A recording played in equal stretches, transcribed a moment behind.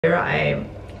Here I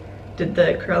did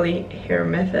the curly hair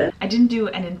method. I didn't do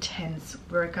an intense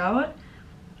workout,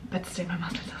 but still my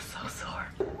muscles are so sore.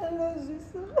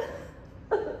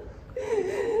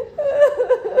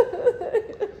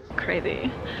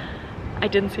 Crazy. I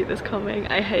didn't see this coming.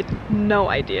 I had no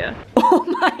idea. Oh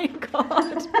my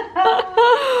god.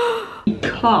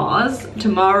 Because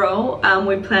tomorrow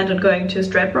we planned on going to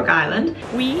Stradbroke Island.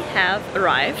 We have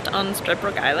arrived on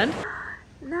Stradbroke Island.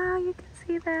 Now you can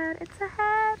see that it's a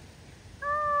head.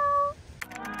 Oh.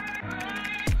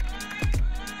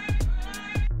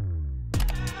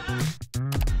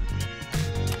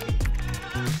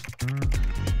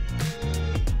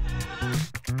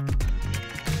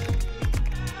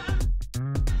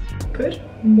 Good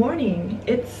morning.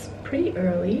 It's pretty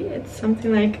early. It's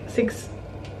something like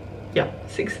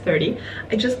 6:30.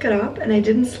 I just got up and I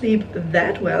didn't sleep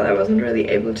that well. I wasn't really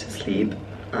able to sleep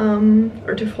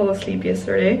or to fall asleep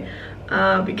yesterday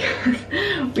because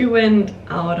we went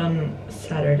out on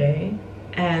Saturday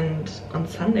and on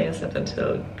Sunday I slept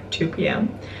until 2 p.m.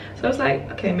 So I was like,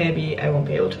 okay, maybe I won't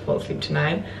be able to fall asleep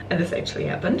tonight, and this actually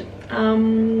happened.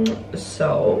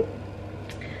 So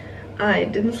I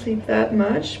didn't sleep that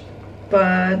much,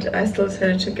 but I still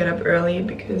decided to get up early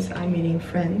because I'm meeting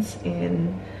friends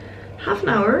in half an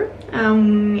hour.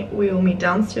 We will meet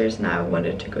downstairs and I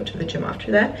wanted to go to the gym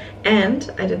after that.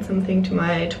 And I did something to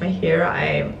my hair.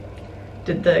 I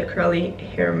did the curly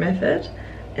hair method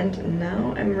and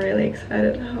now I'm really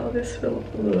excited how this will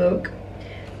look.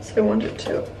 So I wanted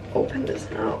to open this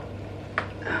now.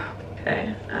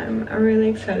 Okay, I'm really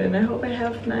excited and I hope I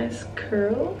have nice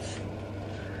curls.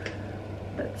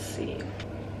 Let's see.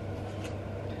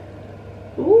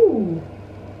 Ooh,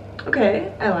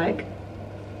 okay, I like.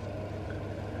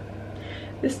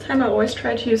 This time I always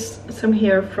try to use some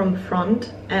hair from the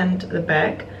front and the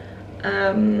back,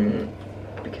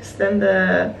 because then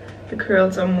the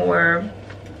curls are more,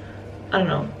 I don't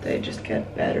know, they just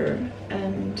get better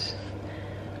and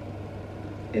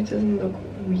it doesn't look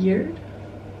weird.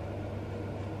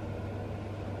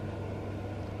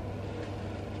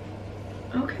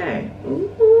 Okay,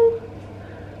 ooh,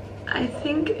 I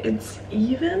think it's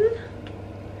even.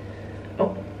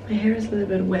 Oh, my hair is a little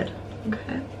bit wet,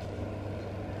 okay.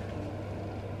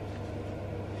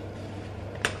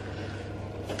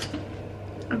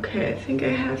 Okay, I think I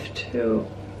have to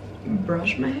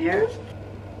brush my hair.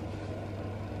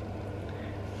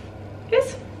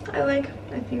 Yes, I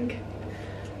think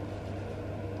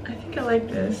I like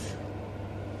this.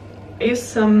 I used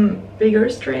some bigger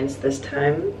strands this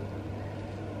time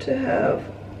to have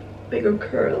bigger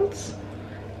curls,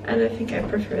 and I think I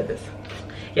prefer this.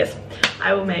 Yes,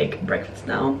 I will make breakfast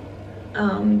now,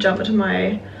 jump into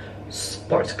my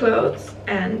sports clothes,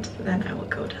 and then I will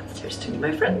go downstairs to meet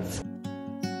my friends.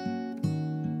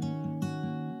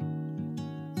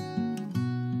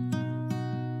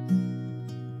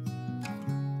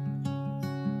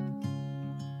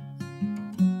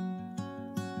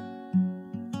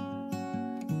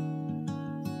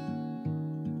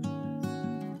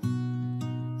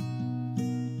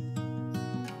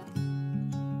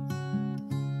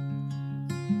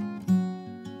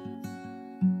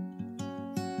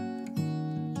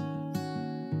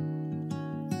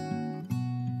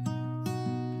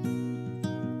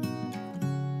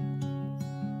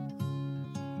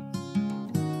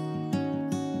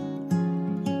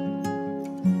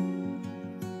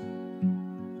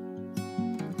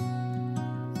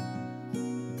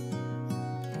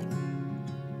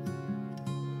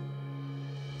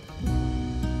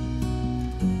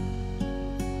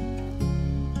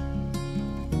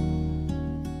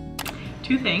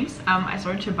 Two things. I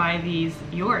started to buy these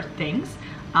yogurt things.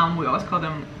 We always call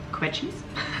them quetchies.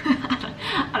 I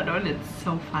don't know, and it's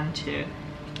so fun to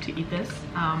eat this.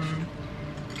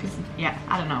 Because yeah,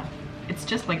 I don't know. It's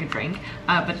just like a drink.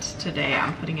 But today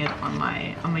I'm putting it on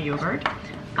my yogurt.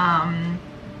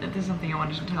 This is something I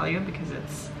wanted to tell you because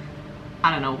it's,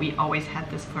 I don't know, we always had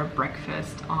this for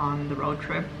breakfast on the road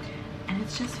trip. And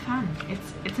it's just fun.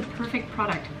 It's a perfect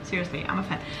product. Seriously, I'm a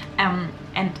fan.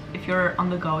 And if you're on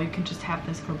the go, you can just have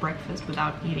this for breakfast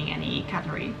without needing any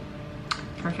calorie.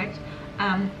 Perfect.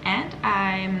 And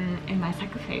I'm in my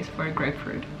second phase for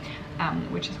grapefruit,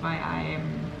 which is why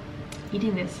I'm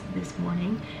eating this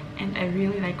morning. And I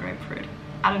really like grapefruit.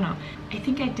 I don't know. I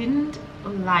think I didn't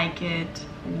like it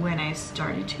when I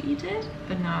started to eat it,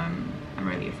 but now I'm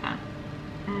really a fan.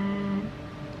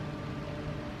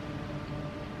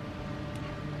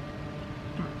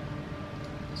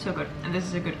 So good. And this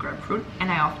is a good grapefruit,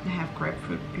 and I often have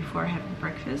grapefruit before having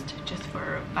breakfast just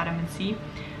for vitamin C.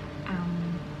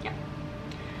 Yeah,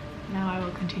 now I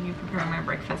will continue preparing my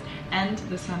breakfast. And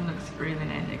the sun looks really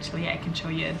nice actually. I can show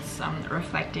you it's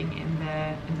reflecting in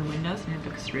the windows and it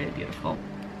looks really beautiful.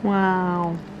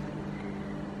 Wow.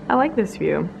 I like this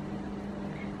view.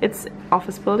 It's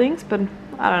office buildings, but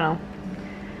I don't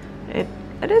know.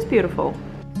 It is beautiful.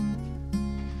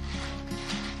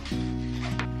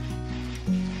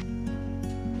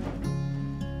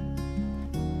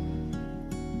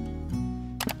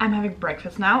 I'm having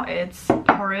breakfast now. It's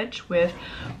porridge with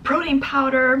protein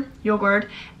powder, yogurt,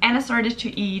 and I started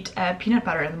to eat peanut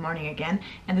butter in the morning again,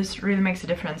 and this really makes a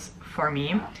difference for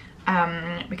me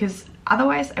because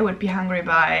otherwise I would be hungry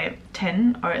by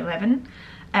 10 or 11,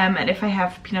 and if I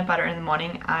have peanut butter in the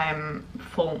morning I'm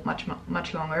full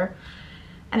much longer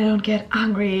and I don't get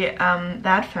hungry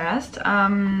that fast.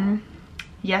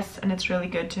 Yes, and it's really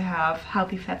good to have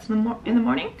healthy fats in the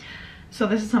morning. So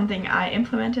this is something I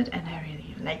implemented and I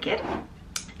really like it.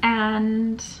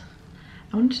 And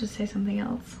I wanted to say something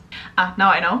else. Now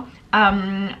I know.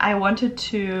 I wanted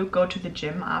to go to the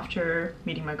gym after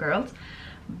meeting my girls,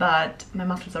 but my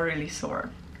muscles are really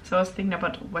sore. So I was thinking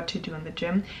about what to do in the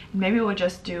gym. Maybe we'll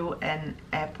just do an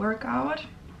ab workout.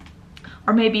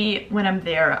 Or maybe when I'm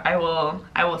there I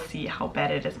will see how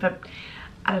bad it is. But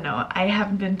I don't know. I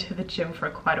haven't been to the gym for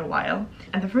quite a while.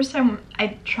 And the first time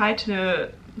I tried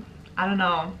to, I don't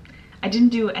know, I didn't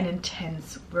do an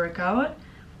intense workout,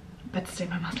 but still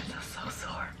my muscles are so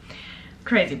sore.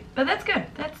 Crazy, but that's good.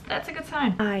 That's a good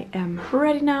sign. I am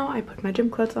ready now. I put my gym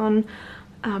clothes on,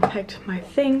 packed my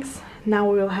things. Now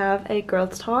we will have a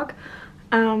girls talk.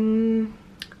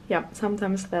 Yeah,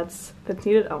 sometimes that's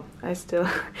needed. Oh, I still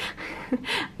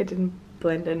I didn't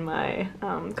blend in my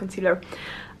concealer.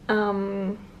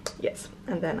 Yes,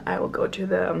 and then I will go to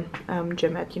the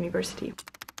gym at university.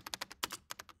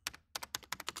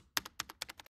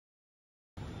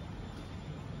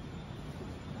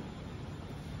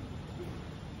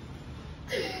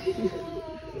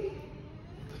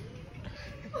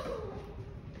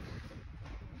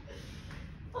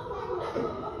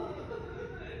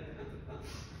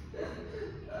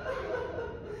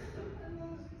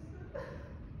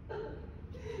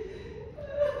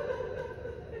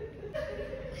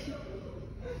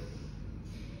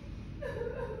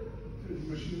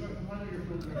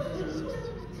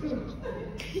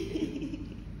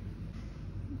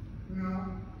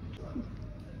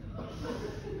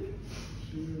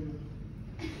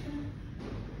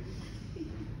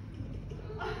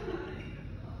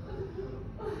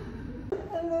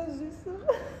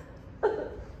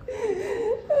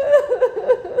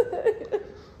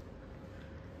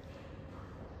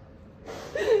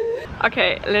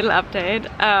 Okay, a little update.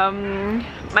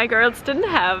 My girls didn't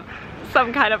have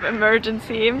some kind of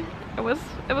emergency. It was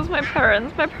my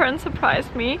parents. My parents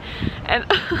surprised me, and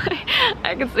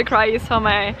I could still cry. You saw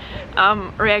my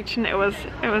reaction. It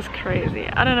was crazy.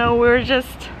 I don't know. We're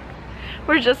just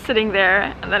sitting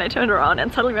there, and then I turned around,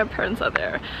 and suddenly my parents are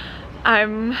there.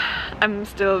 I'm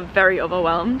still very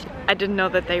overwhelmed. I didn't know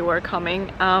that they were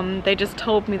coming. They just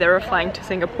told me they were flying to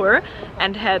Singapore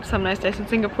and had some nice days in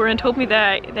Singapore, and told me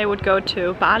that they would go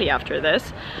to Bali after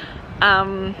this.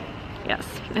 Yes,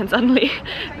 and suddenly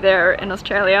they're in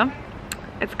Australia.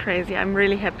 It's crazy. I'm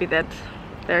really happy that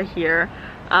they're here.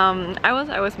 I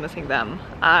was missing them.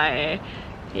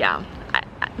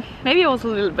 Maybe I was a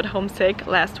little bit homesick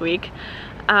last week,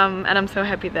 and I'm so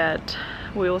happy that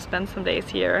we will spend some days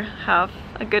here, have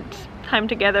a good time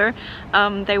together.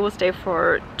 They will stay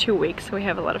for 2 weeks, so we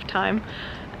have a lot of time.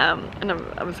 And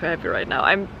I'm so happy right now.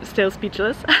 I'm still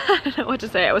speechless. I don't know what to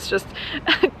say. I was just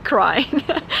crying.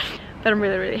 But I'm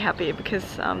really happy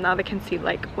because now they can see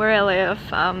like where I live.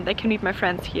 They can meet my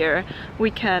friends here.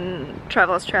 We can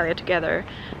travel Australia together.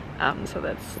 So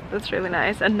that's really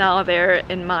nice. And now they're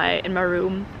in my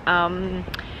room,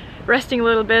 resting a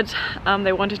little bit.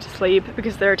 They wanted to sleep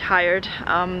because they're tired.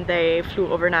 They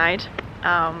flew overnight.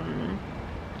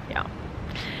 Yeah.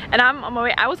 And I'm on my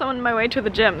way. I was on my way to the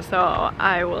gym, so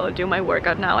I will do my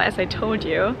workout now, as I told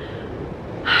you.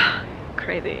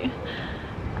 Crazy.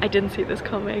 I didn't see this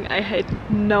coming. I had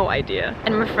no idea.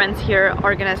 And my friends here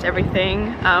organized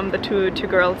everything. The two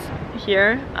girls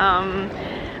here.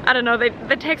 I don't know, they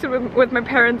texted with my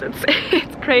parents.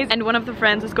 It's crazy. And one of the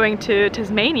friends is going to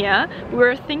Tasmania. We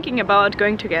were thinking about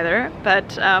going together,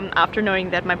 but after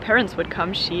knowing that my parents would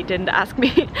come, she didn't ask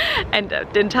me and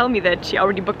didn't tell me that she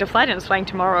already booked a flight and is flying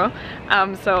tomorrow.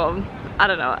 So I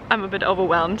don't know, I'm a bit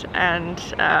overwhelmed, and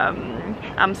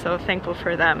I'm so thankful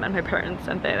for them and my parents,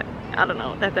 and they, I don't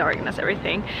know, that they organized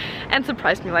everything and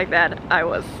surprised me like that. It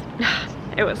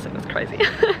was crazy.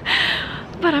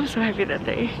 But I'm so happy that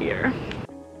they're here.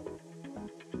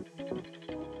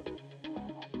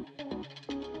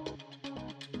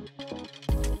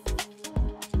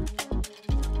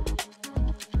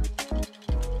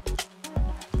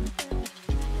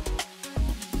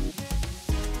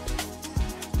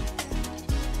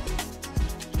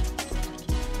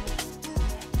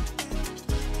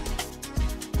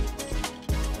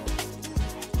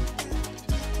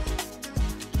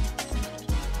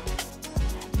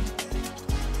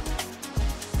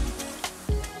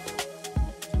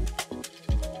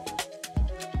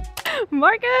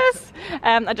 Marcus.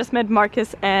 I just met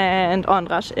Marcus and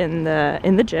Andras in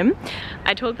the gym.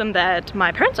 I told them that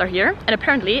my parents are here, and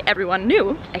apparently everyone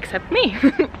knew except me.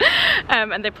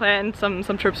 And they planned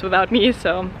some trips without me,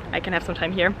 so I can have some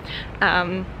time here.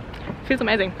 Feels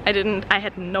amazing. I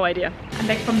had no idea. I'm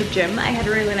back from the gym. I had a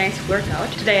really nice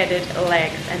workout. Today I did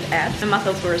legs and abs. The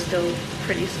muscles were still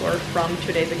pretty sore from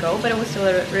 2 days ago, but it was still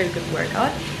a really good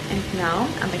workout. And now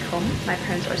I'm back home. My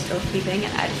parents are still sleeping,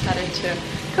 and I decided to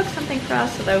cook something for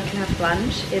us so that we can have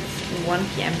lunch. It's 1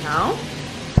 p.m. now.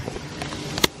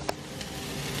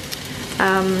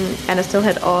 And I still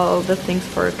had all the things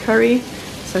for a curry.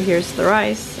 So here's the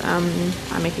rice.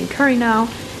 I'm making curry now.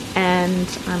 And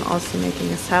I'm also making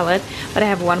a salad, but I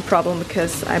have one problem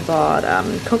because I bought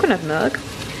coconut milk,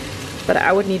 but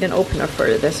I would need an opener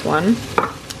for this one,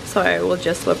 so I will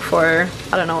just look for,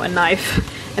 I don't know, a knife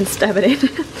and stab it in.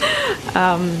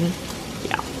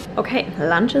 Yeah. Okay,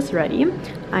 lunch is ready.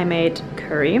 I made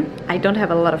curry. I don't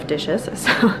have a lot of dishes,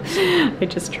 so I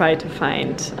just tried to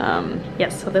find,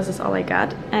 yes, so this is all I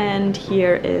got. And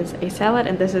here is a salad,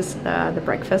 and this is the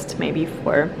breakfast, maybe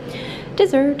for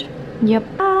dessert. Yep.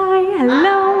 Hi,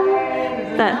 hello.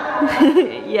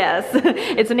 Yes,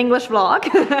 it's an English vlog.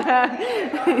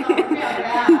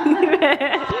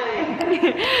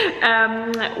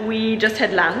 We just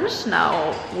had lunch.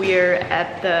 Now we're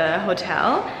at the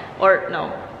hotel, or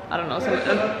no, I don't know.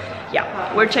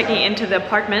 Yeah, we're checking into the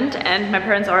apartment, and my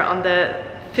parents are on the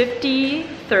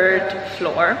 53rd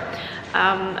floor.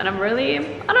 And I'm really,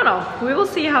 I don't know. We will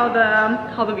see how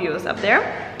the view is up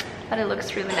there. But it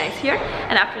looks really nice here.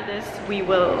 And after this, we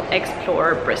will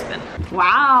explore Brisbane.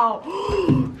 Wow!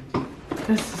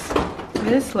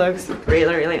 This looks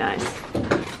really, really nice.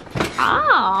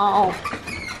 Ow!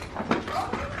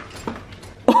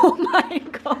 Oh my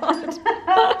god!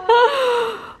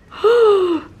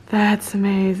 That's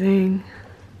amazing.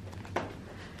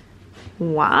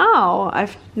 Wow!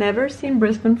 I've never seen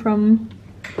Brisbane from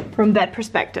that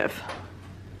perspective.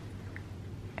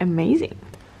 Amazing.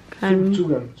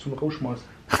 Zugang zum Rausschmeißen.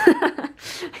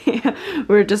 Yeah,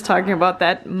 we were just talking about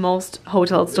that. Most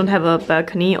hotels don't have a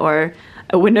balcony or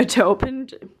a window to open,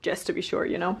 just to be sure,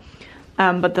 you know.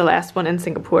 But the last one in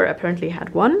Singapore apparently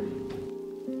had one.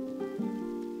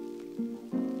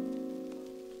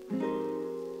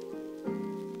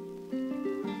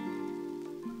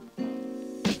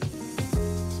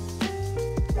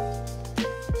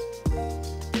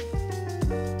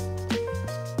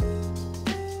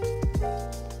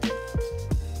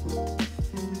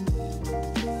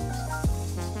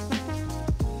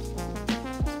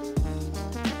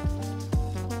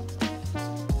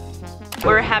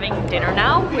 We're having dinner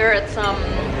now. We're at some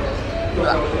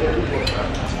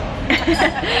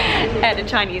at a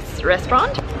Chinese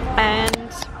restaurant, and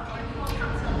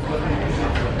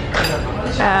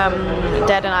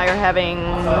Dad and I are having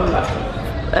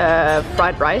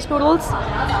fried rice noodles,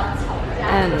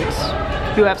 and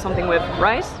you have something with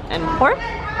rice and pork.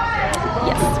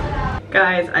 Yes.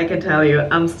 Guys, I can tell you,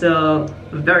 I'm still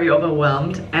very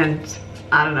overwhelmed, and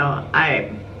I don't know,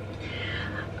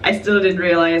 I still didn't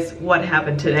realize what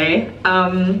happened today.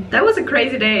 That was a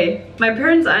crazy day. My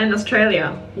parents are in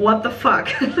Australia. What the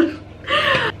fuck?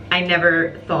 I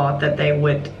never thought that they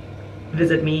would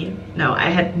visit me. No, I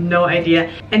had no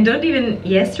idea. And don't even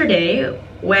yesterday,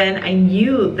 when I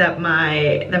knew that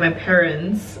my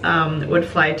parents would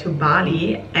fly to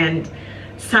Bali, and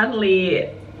suddenly,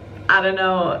 I don't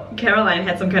know, Caroline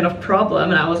had some kind of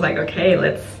problem, and I was like, okay,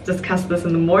 let's discuss this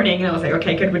in the morning. And I was like,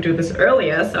 okay, could we do this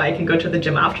earlier so I can go to the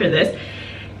gym after this?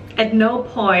 At no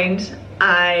point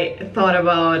I thought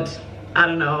about, I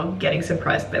don't know, getting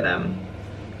surprised by them.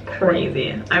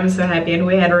 Crazy. I'm so happy, and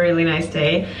we had a really nice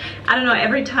day. I don't know,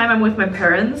 every time I'm with my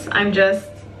parents, I'm just,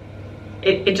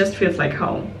 it just feels like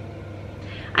home.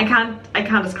 I can't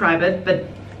describe it, but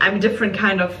I'm different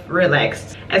kind of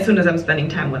relaxed as soon as I'm spending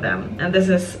time with them, and this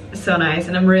is so nice,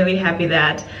 and I'm really happy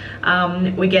that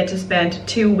we get to spend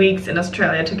 2 weeks in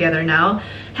Australia together now.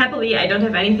 Happily, I don't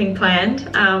have anything planned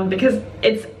because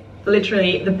it's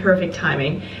literally the perfect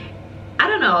timing. I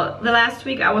don't know, the last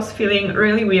week I was feeling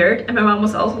really weird, and my mom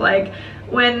was also like,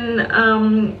 when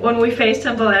we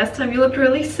FaceTimed the last time, you looked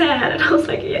really sad, and I was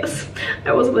like, yes,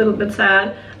 I was a little bit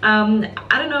sad.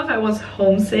 I don't know if I was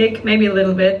homesick, maybe a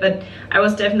little bit, but I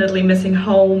was definitely missing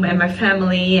home and my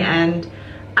family, and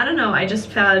I don't know, I just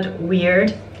felt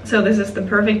weird. So this is the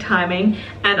perfect timing,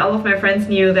 and all of my friends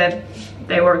knew that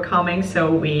they were coming,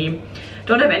 so we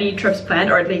don't have any trips planned,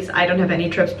 or at least I don't have any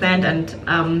trips planned,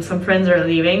 and some friends are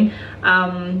leaving,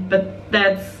 but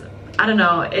that's, I don't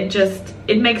know,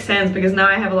 it makes sense because now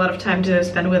I have a lot of time to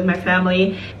spend with my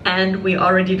family, and we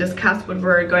already discussed what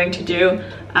we're going to do.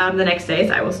 The next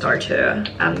days I will start to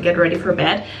get ready for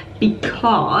bed,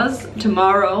 because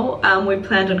tomorrow we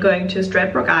planned on going to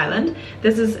Stradbroke Island.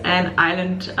 This is an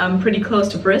island pretty close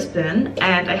to Brisbane,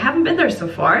 and I haven't been there so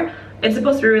far. It's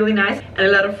supposed to be really nice, and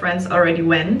a lot of friends already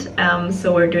went,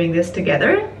 so we're doing this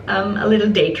together, a little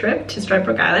day trip to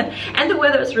Stradbroke Island, and the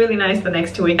weather is really nice the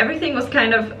next 2 weeks. Everything was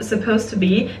kind of supposed to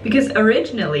be, because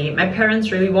originally my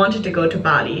parents really wanted to go to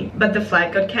Bali, but the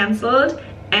flight got cancelled,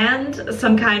 and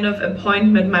some kind of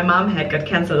appointment my mom had got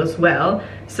cancelled as well,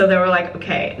 so they were like,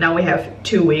 okay, now we have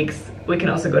 2 weeks, we can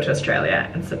also go to Australia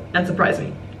and surprise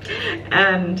me.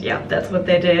 And yeah, that's what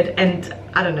they did, and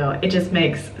I don't know, it just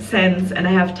makes sense, and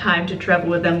I have time to travel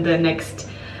with them the next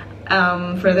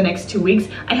for the next 2 weeks.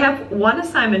 I have one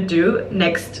assignment due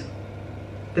next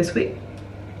week,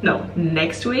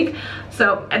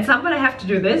 so at some point I have to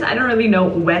do this. I don't really know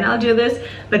when I'll do this,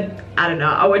 but I don't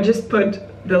know, I would just put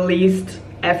the least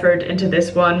effort into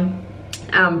this one,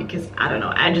 because I don't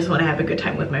know, I just want to have a good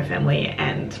time with my family,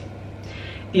 and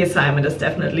the assignment is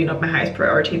definitely not my highest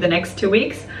priority the next 2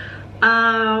 weeks.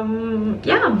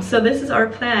 Yeah, so this is our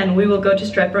plan. We will go to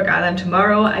Stradbroke Island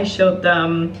tomorrow. I showed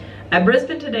them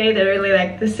Brisbane today. They really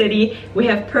like the city. We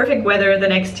have perfect weather the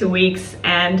next 2 weeks,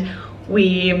 and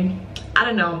we, I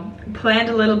don't know, planned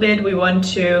a little bit. We want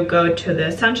to go to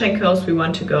the Sunshine Coast, we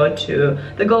want to go to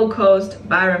the Gold Coast,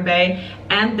 Byron Bay,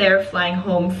 and they're flying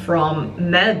home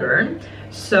from Melbourne.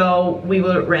 So we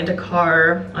will rent a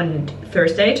car on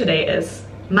Thursday. Today is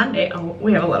Monday. Oh,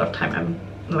 we have a lot of time. I'm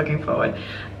looking forward.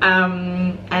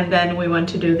 And then we want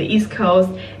to do the East Coast,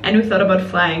 and we thought about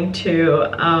flying to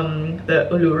the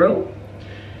Uluru.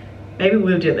 Maybe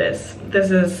we'll do this.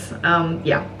 This is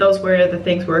yeah, those were the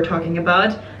things we were talking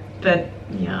about. But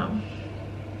yeah,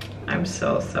 I'm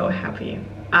so happy.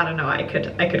 I don't know, I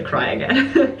could cry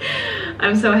again.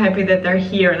 I'm so happy that they're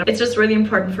here, and it's just really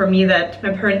important for me that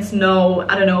my parents know,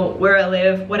 I don't know, where I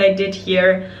live, what I did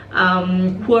here,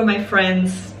 who are my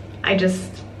friends. I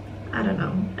don't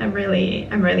know, I'm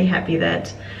really happy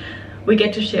that we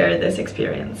get to share this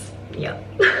experience. Yeah.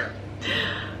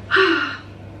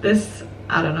 This,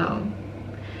 I don't know.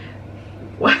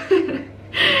 What?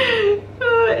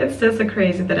 It's just so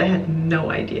crazy that I had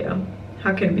no idea.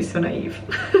 How can I be so naive?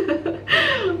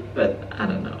 But I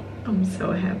don't know, I'm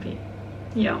so happy.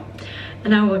 Yeah,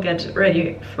 and I will get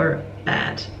ready for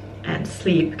bed and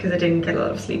sleep, because I didn't get a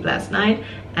lot of sleep last night,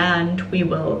 and we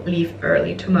will leave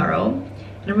early tomorrow,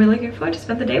 and I'm really looking forward to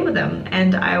spend the day with them,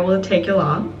 and I will take you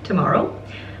along tomorrow.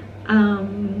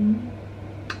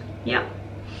 Yeah.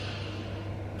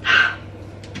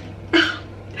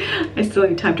 I still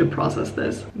need time to process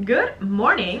this. Good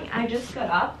morning. I just got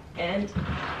up and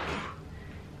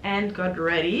got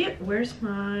ready. Where's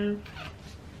my...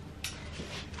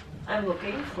 I'm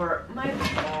looking for my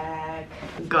bag.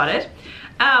 Got it.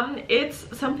 It's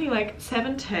something like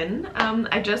 7:10.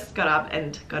 I just got up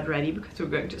and got ready because we're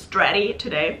going to Stradbroke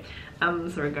today.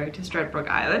 So we're going to Stradbroke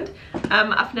Island.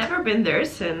 I've never been there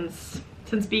since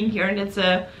being here, and it's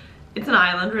an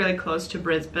island really close to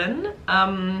Brisbane.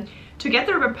 To get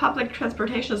there by public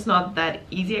transportation is not that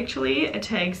easy actually. It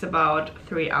takes about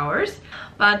 3 hours,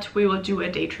 but we will do a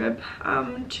day trip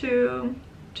to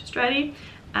Stradbroke,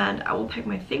 and I will pack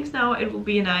my things now. It will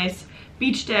be a nice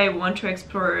beach day. We want to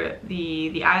explore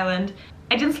the island.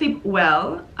 I didn't sleep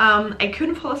well. I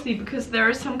couldn't fall asleep because there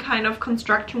is some kind of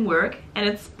construction work, and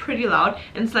it's pretty loud,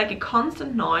 and it's like a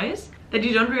constant noise that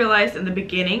you don't realize in the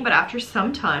beginning, but after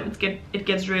some time it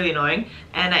gets really annoying.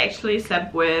 And I actually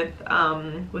slept with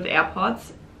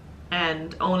AirPods,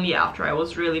 and only after I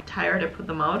was really tired I put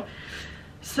them out.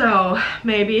 So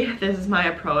maybe this is my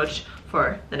approach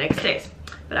for the next days.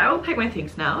 But I will pack my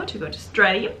things now to go to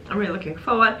Stradbroke. I'm really looking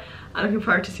forward. I'm looking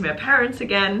forward to see my parents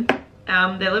again.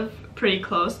 They live pretty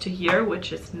close to here,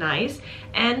 which is nice.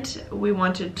 And we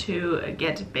wanted to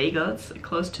get bagels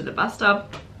close to the bus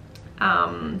stop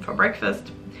for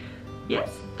breakfast.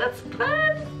 Yes, that's the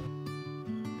plan.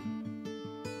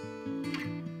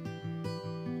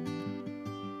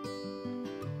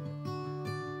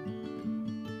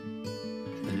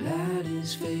 The light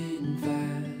is fading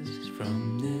fast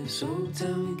from this old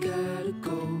town, we gotta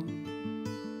go.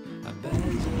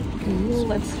 Ooh,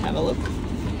 let's have a look.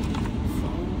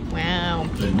 Wow.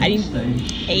 I didn't.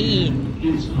 Hey.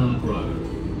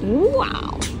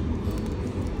 Wow.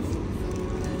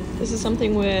 This is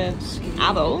something with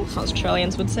avo,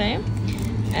 Australians would say.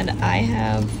 And I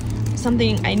have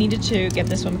something, I needed to get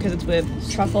this one because it's with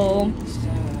truffle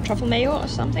mayo or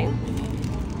something.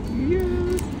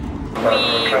 Yes.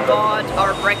 We bought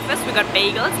our breakfast, we got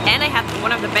bagels, and I had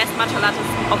one of the best matcha lattes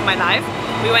of my life.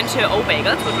 We went to O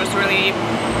Bagels, which was really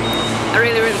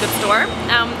good store.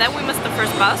 Then we missed the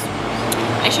first bus.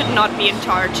 I should not be in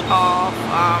charge of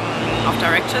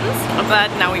directions, but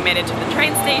now we made it to the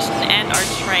train station and our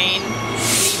train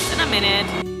leaves in a minute.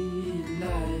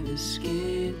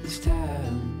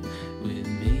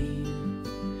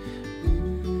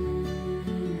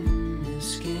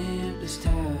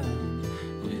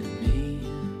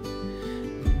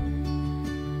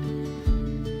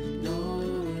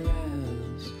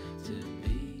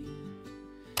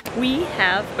 We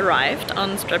have arrived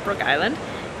on Stradbroke Island.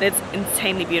 It's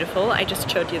insanely beautiful. I just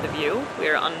showed you the view.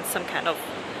 We're on some kind of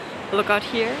lookout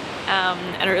here,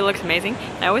 and it really looks amazing.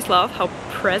 And I always love how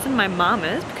present my mom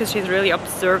is because she's really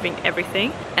observing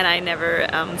everything, and I never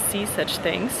see such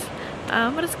things.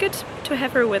 But it's good to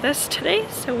have her with us today,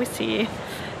 so we see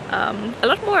a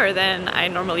lot more than I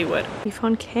normally would. We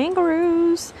found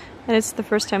kangaroos, and it's the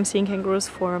first time seeing kangaroos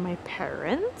for my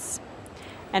parents.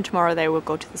 And tomorrow they will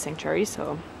go to the sanctuary,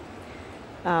 so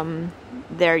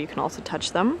there you can also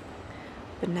touch them.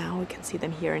 But now we can see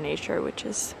them here in nature, which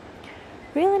is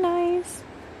really nice.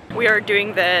 We are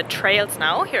doing the trails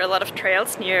now. Here are a lot of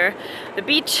trails near the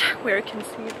beach where you can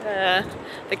see the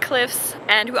cliffs.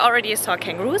 And we already saw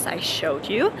kangaroos, I showed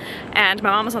you. And my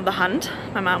mom is on the hunt.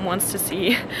 My mom wants to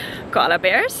see koala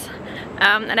bears.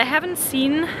 And I haven't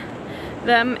seen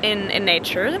them in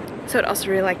nature, so I'd also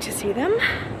really like to see them.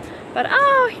 But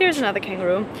oh, here's another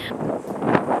kangaroo.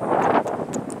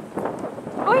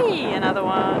 Oi, another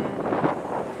one.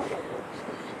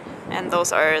 And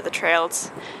those are the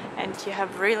trails. And you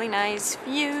have really nice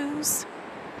views.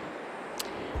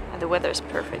 And the weather is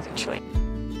perfect actually.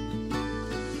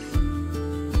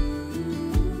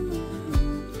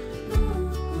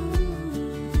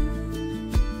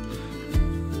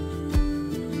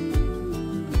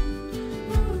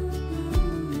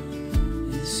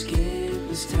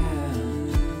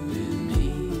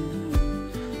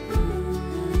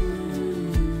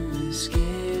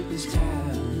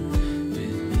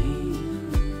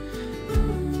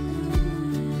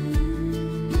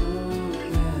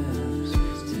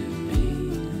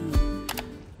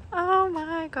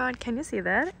 God, can you see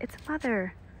that? It's a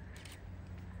mother.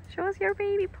 Show us your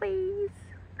baby, please.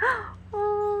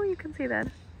 Oh, you can see that.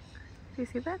 Do you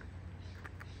see that?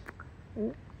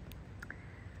 Oh.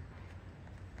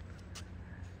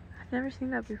 I've never seen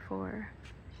that before.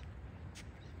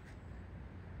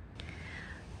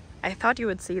 I thought you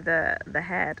would see the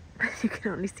head, but you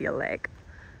can only see a leg.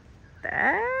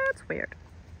 That's weird.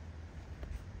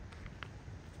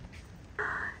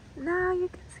 Now you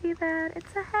can see that.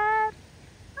 It's a head.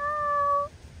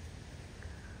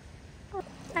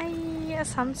 A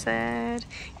sunset.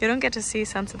 You don't get to see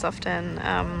sunsets often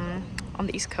on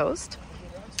the East Coast,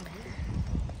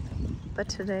 but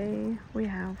today we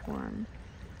have one.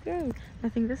 Yay! I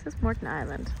think this is Morton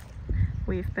Island.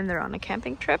 We've been there on a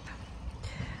camping trip,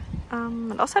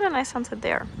 and also had a nice sunset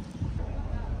there.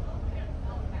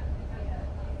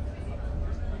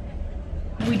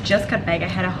 We just got back. I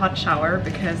had a hot shower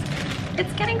because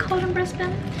it's getting cold in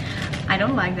Brisbane. I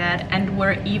don't like that, and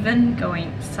we're even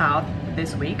going south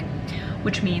this week,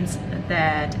 which means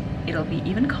that it'll be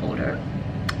even colder.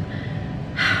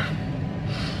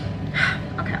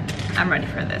 Okay, I'm ready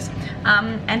for this.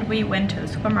 And we went to the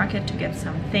supermarket to get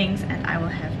some things, and I will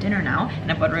have dinner now.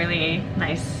 And I bought really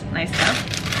nice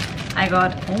stuff. I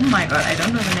got, oh my god, I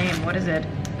don't know the name. What is it?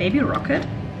 Baby Rocket?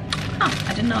 Huh,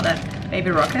 I didn't know that.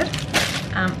 Baby Rocket.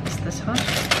 Is this hot?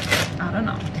 I don't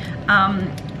know.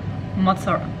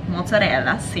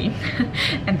 Mozzarella, see.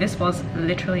 And this was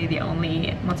literally the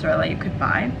only mozzarella you could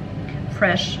buy.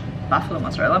 Fresh buffalo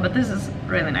mozzarella, but this is a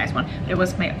really nice one. It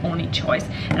was my only choice,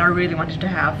 and I really wanted to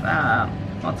have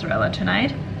mozzarella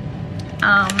tonight.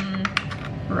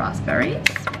 Raspberries.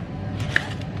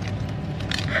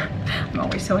 I'm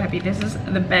always so happy. This is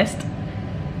the best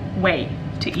way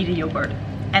to eat a yogurt.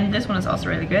 And this one is also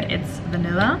really good. It's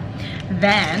vanilla.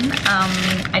 Then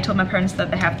I told my parents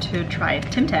that they have to try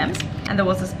Tim Tams, and there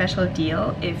was a special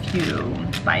deal if you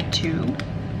buy two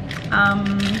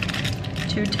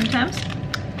Tim Tams.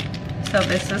 So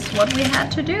this is what we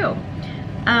had to do.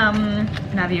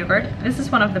 Now the yogurt. This is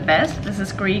one of the best. This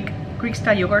is Greek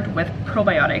style yogurt with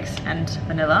probiotics and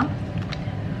vanilla.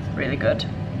 Really good.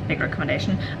 Big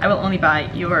recommendation. I will only buy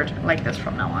yogurt like this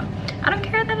from now on. I don't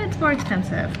care that it's more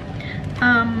expensive.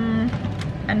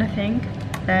 And I think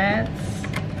that's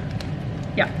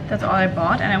all I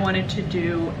bought. And I wanted to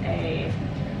do a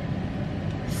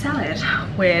salad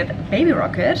with Baby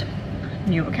Rocket,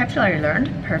 new vocabulary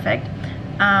learned, perfect,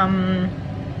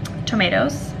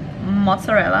 tomatoes,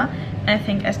 mozzarella, I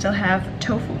think I still have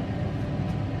tofu.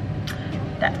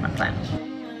 That's my plan.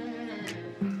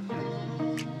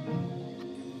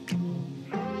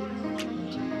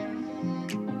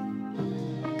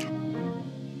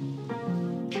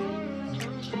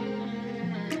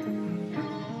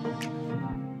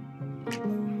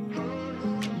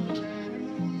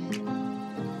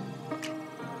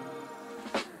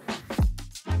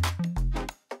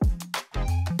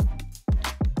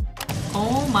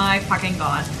 Oh my fucking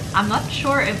god. I'm not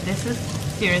sure if this is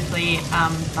seriously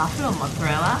buffalo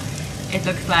mozzarella. It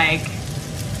looks like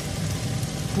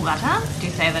burrata. Do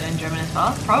you say that in German as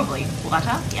well? Probably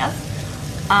burrata, yes.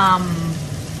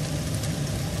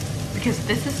 Because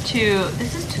this is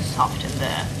too soft in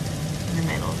the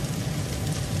middle.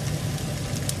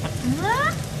 But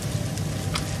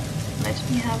let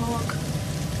me have a look.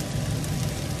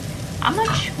 I'm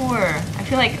not sure. I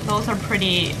feel like those are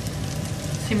pretty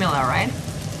similar, right?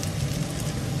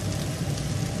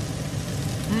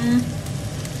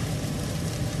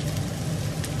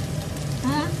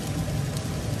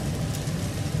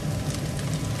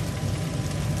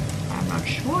 I'm not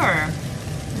sure.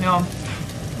 No,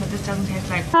 but this doesn't taste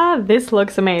like... this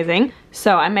looks amazing.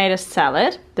 So I made a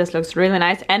salad. This looks really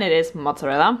nice and it is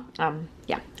mozzarella.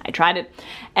 Yeah, I tried it.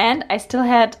 And I still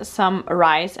had some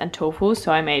rice and tofu,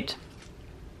 so I made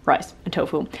rice and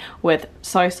tofu with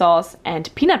soy sauce and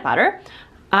peanut butter.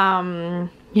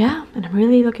 Yeah, and I'm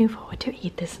really looking forward to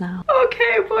eat this now.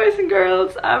 Okay, boys and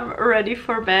girls, I'm ready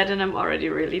for bed and I'm already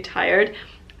really tired.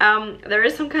 There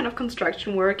is some kind of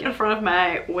construction work in front of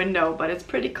my window, but it's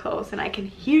pretty close and I can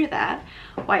hear that,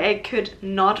 why I could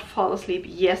not fall asleep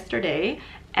yesterday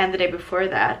and the day before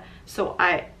that. So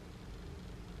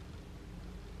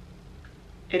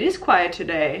it is quiet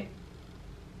today.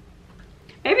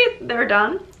 Maybe they're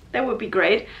done. That would be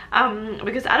great.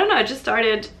 Because I don't know, I just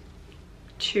started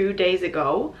 2 days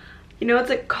ago. You know,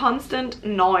 it's a constant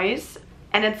noise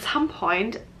and at some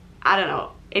point, I don't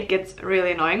know, it gets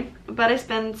really annoying. But I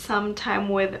spent some time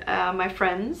with my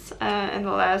friends in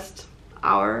the last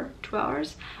hour, 2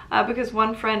 hours, because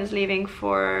one friend is leaving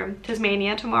for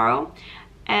Tasmania tomorrow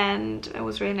and it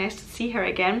was really nice to see her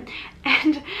again.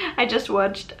 And I just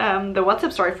watched the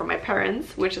WhatsApp story from my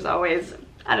parents, which is always,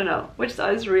 I don't know, which is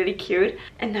always really cute.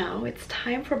 And now it's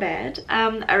time for bed.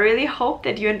 I really hope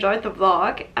that you enjoyed the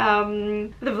vlog.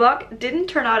 The vlog didn't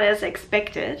turn out as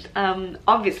expected.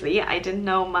 Obviously, I didn't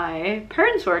know my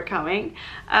parents were coming.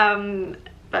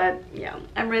 But yeah,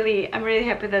 I'm really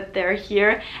happy that they're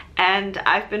here. And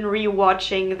I've been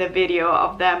re-watching the video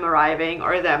of them arriving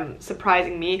or them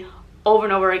surprising me over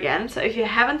and over again. So if you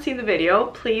haven't seen the video,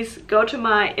 please go to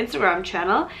my Instagram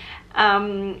channel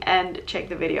and check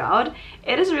the video out.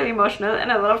 It is really emotional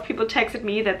and a lot of people texted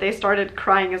me that they started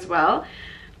crying as well,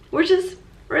 which is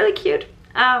really cute.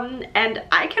 And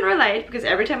I can relate because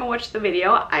every time I watch the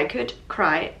video I could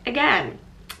cry again.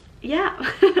 Yeah.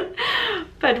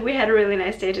 But we had a really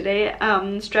nice day today.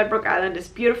 Stradbroke Island is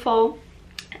beautiful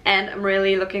and I'm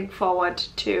really looking forward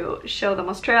to show them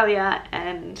Australia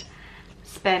and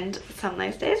spend some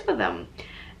nice days with them.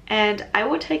 And I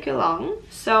will take you along,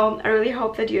 so I really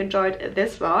hope that you enjoyed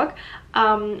this vlog.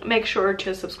 Make sure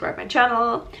to subscribe my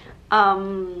channel.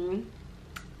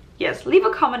 Yes, leave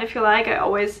a comment if you like. I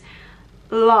always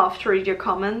love to read your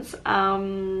comments.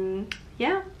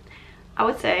 Yeah, I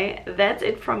would say that's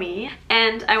it from me.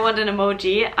 And I want an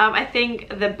emoji. I think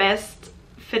the best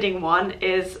fitting one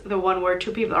is the one where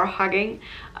two people are hugging,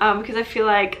 because I feel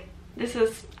like this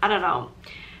is, I don't know,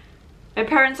 my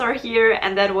parents are here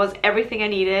and that was everything I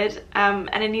needed, and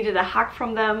I needed a hug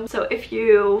from them. So if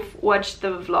you've watched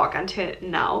the vlog until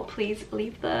now, please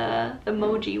leave the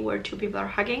emoji where two people are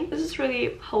hugging. This is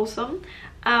really wholesome.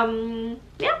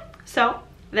 Yeah, so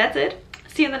that's it.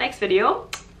 See you in the next video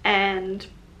and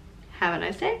have a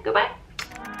nice day. Goodbye.